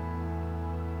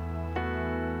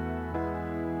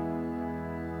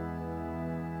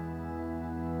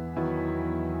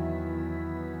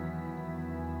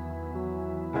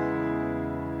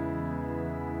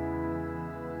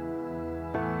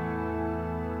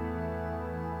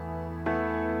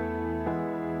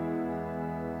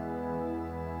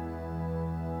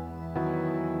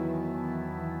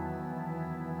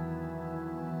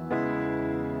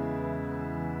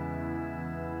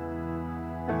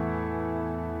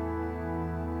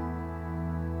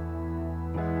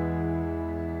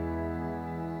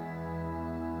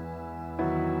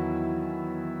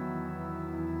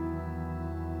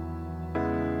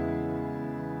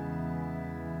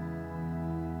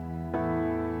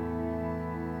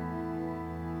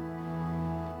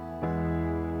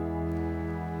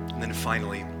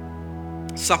 finally,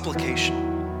 supplication.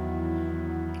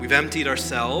 We've emptied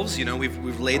ourselves,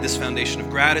 we've laid this foundation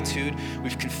of gratitude.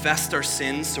 We've confessed our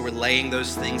sins, so we're laying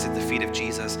those things at the feet of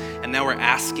Jesus. And now we're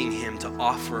asking him to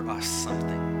offer us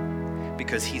something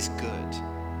because he's good.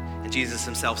 And Jesus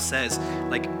himself says,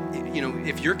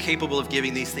 if you're capable of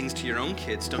giving these things to your own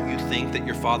kids, don't you think that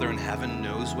your Father in heaven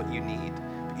knows what you need?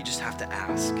 But you just have to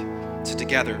ask. So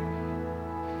together,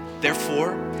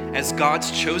 therefore, as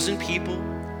God's chosen people,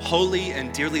 holy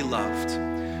and dearly loved,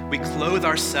 we clothe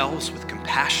ourselves with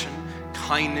compassion,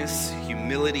 kindness,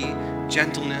 humility,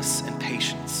 gentleness, and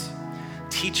patience.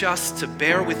 Teach us to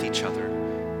bear with each other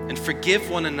and forgive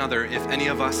one another if any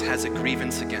of us has a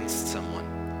grievance against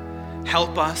someone.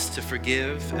 Help us to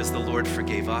forgive as the Lord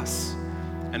forgave us.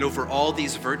 And over all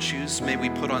these virtues, may we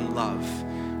put on love,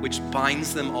 which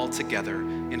binds them all together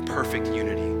in perfect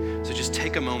unity. So just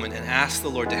take a moment and ask the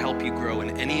Lord to help you grow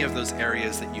in any of those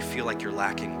areas that you feel like you're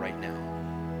lacking right now.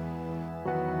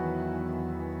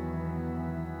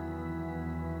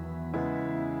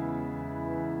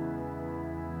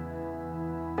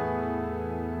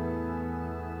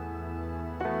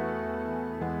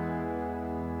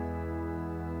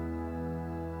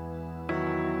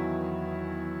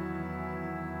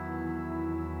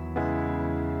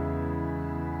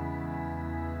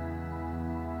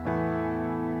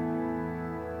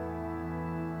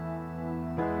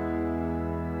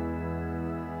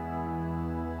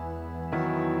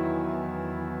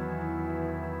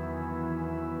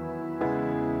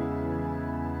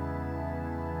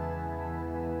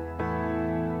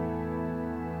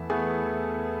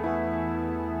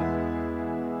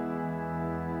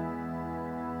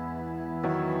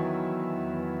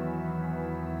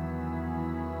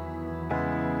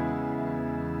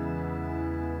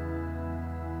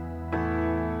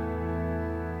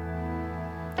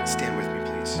 Stand with me,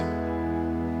 please.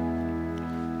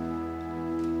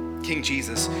 King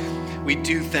Jesus, we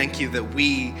do thank you that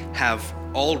we have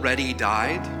already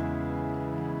died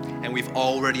and we've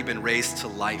already been raised to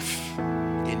life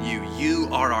in you. You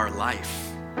are our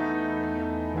life.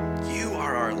 You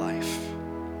are our life.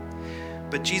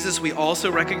 But Jesus, we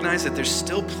also recognize that there's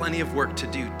still plenty of work to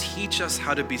do. Teach us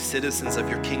how to be citizens of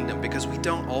your kingdom because we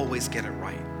don't always get it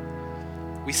right.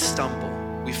 We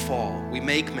stumble, we fall, we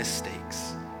make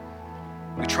mistakes.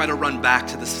 We try to run back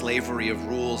to the slavery of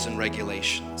rules and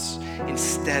regulations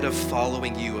instead of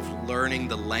following you, of learning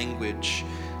the language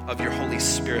of your Holy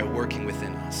Spirit working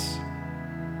within us.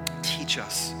 Teach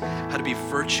us how to be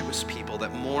virtuous people,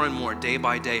 that more and more, day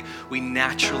by day, we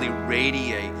naturally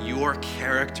radiate your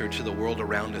character to the world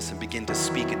around us and begin to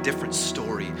speak a different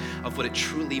story of what it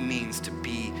truly means to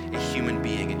be a human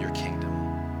being in your kingdom.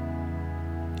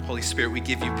 Holy Spirit, we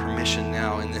give you permission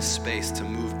now in this space to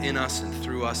move in us and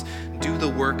through us. Do the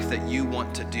work that you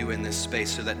want to do in this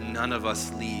space so that none of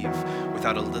us leave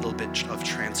without a little bit of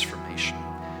transformation.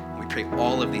 And we pray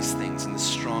all of these things in the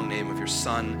strong name of your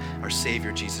Son, our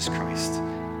Savior, Jesus Christ.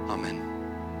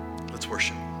 Amen. Let's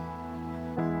worship.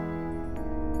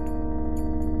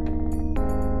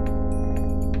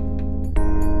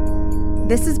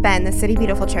 This has been the City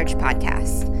Beautiful Church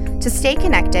podcast. To stay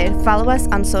connected, follow us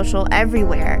on social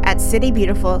everywhere at City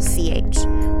Beautiful CH.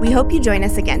 We hope you join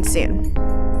us again soon.